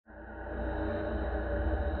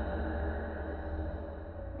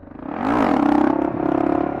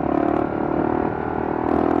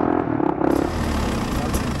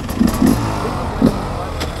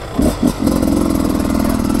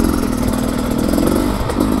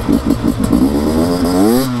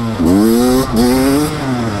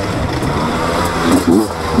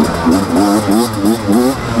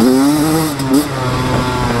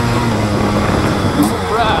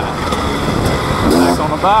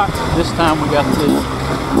bike. This time we got the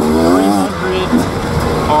 300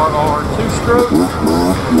 RR 2-stroke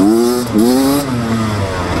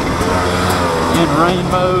in rain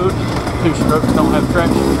mode. 2-strokes don't have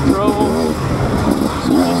traction control,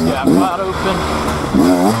 so just got wide open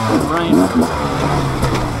in rain mode.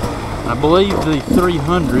 I believe the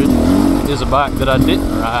 300 is a bike that I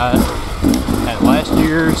didn't ride at last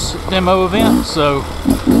year's demo event, so,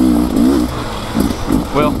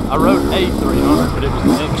 well, I rode a 300, but it was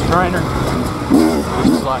the X-Trainer,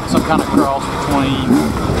 which is like some kind of cross between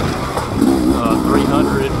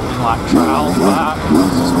 300 and like trials bike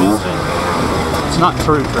suspension. It's not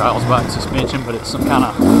true trials bike suspension, but it's some kind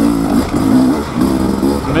of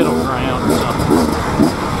middle ground or something.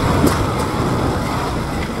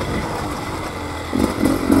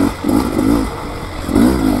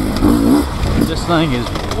 This thing is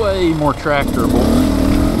way more tractorable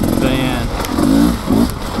than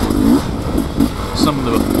some of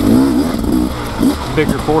the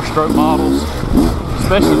bigger 4-stroke models,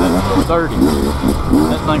 especially the 30.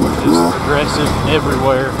 That thing was just aggressive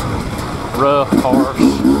everywhere, rough, harsh,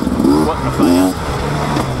 wasn't a fan.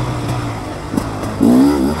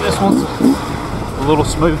 This one's a little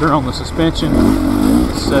smoother on the suspension,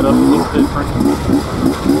 set up a little different.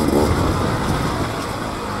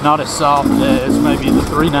 Not as soft as maybe the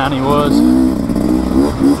 390 was.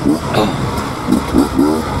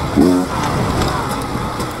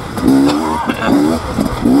 And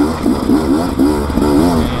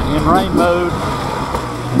in rain mode,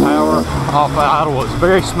 power off idle was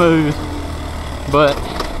very smooth, but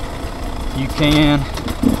you can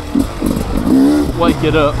wake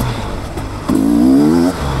it up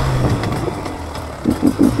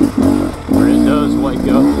where it does wake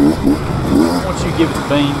up once you give it the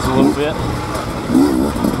beans a little bit.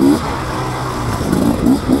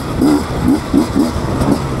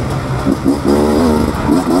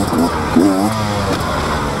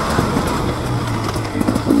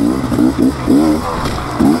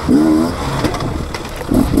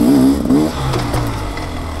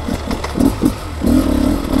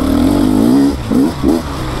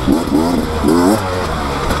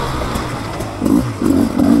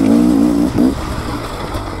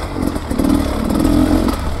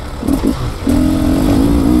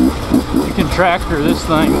 Tractor this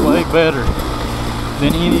thing way better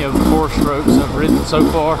than any of the 4-strokes I've ridden so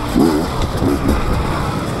far.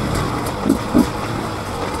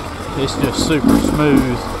 It's just super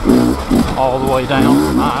smooth all the way down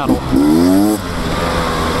from idle.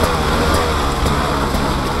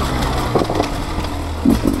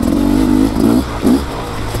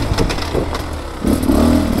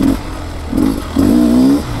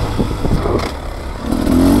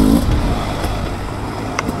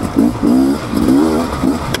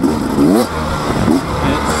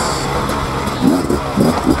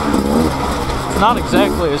 Not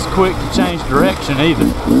exactly as quick to change direction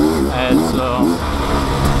either as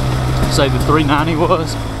say the 390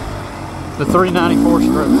 was. The 390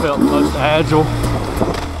 4-stroke felt the most agile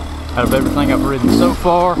out of everything I've ridden so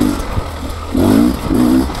far.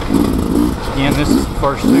 Again, this is the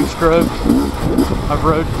first 2-stroke I've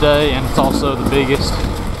rode today, and it's also the biggest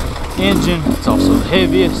engine. It's also the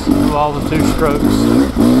heaviest of all the 2-strokes.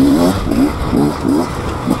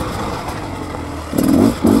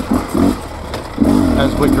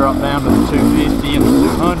 As we drop down to the 250 and the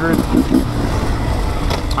 200,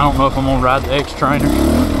 I don't know if I'm gonna ride the X-Trainer. I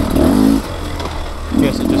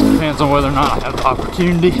guess it just depends on whether or not I have the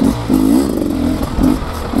opportunity.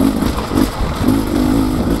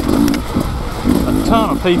 A ton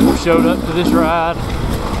of people showed up to this ride,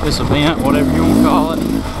 this event, whatever you want to call it.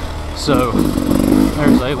 So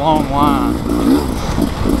there's a long line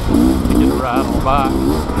to get a ride on a bike.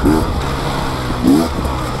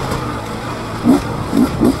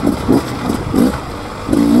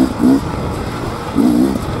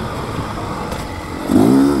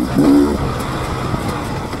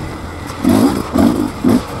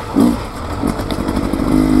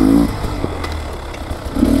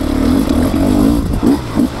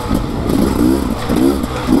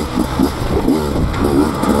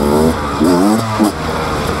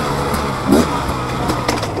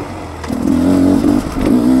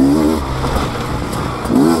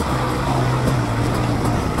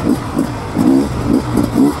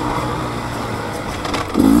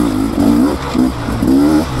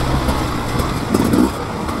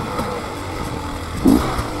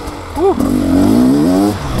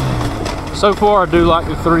 So far I do like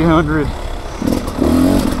the 300.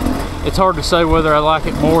 It's hard to say whether I like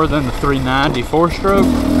it more than the 390 4-stroke,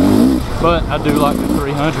 but I do like the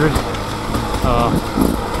 300.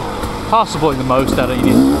 Possibly the most out of any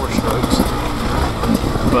of the 4-strokes.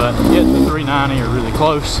 But but it and the 390 are really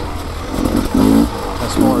close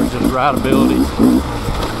as far as just rideability,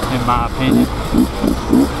 in my opinion.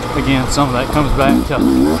 Again, some of that comes back to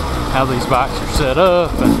how these bikes are set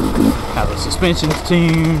up and how the suspension's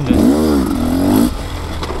tuned.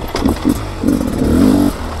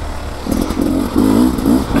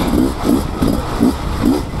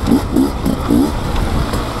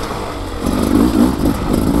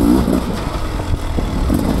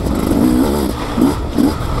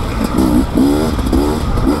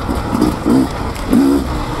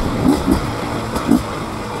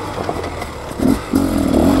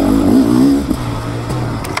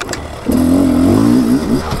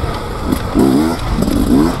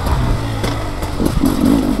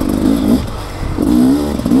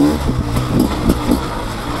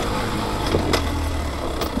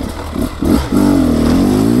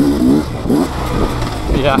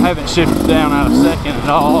 Yeah, I haven't shifted down out of second at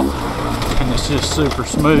all, and it's just super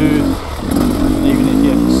smooth. Even if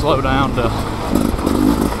you have to slow down to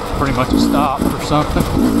pretty much a stop or something,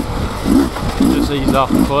 just ease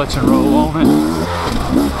off the clutch and roll on it.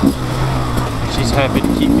 She's happy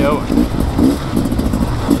to keep going.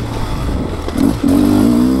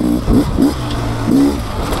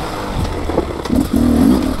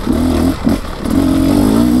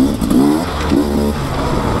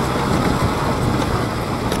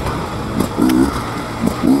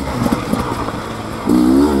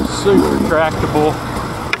 Super tractable,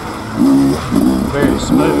 very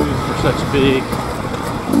smooth for such a big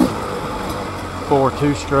 4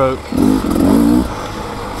 2-stroke.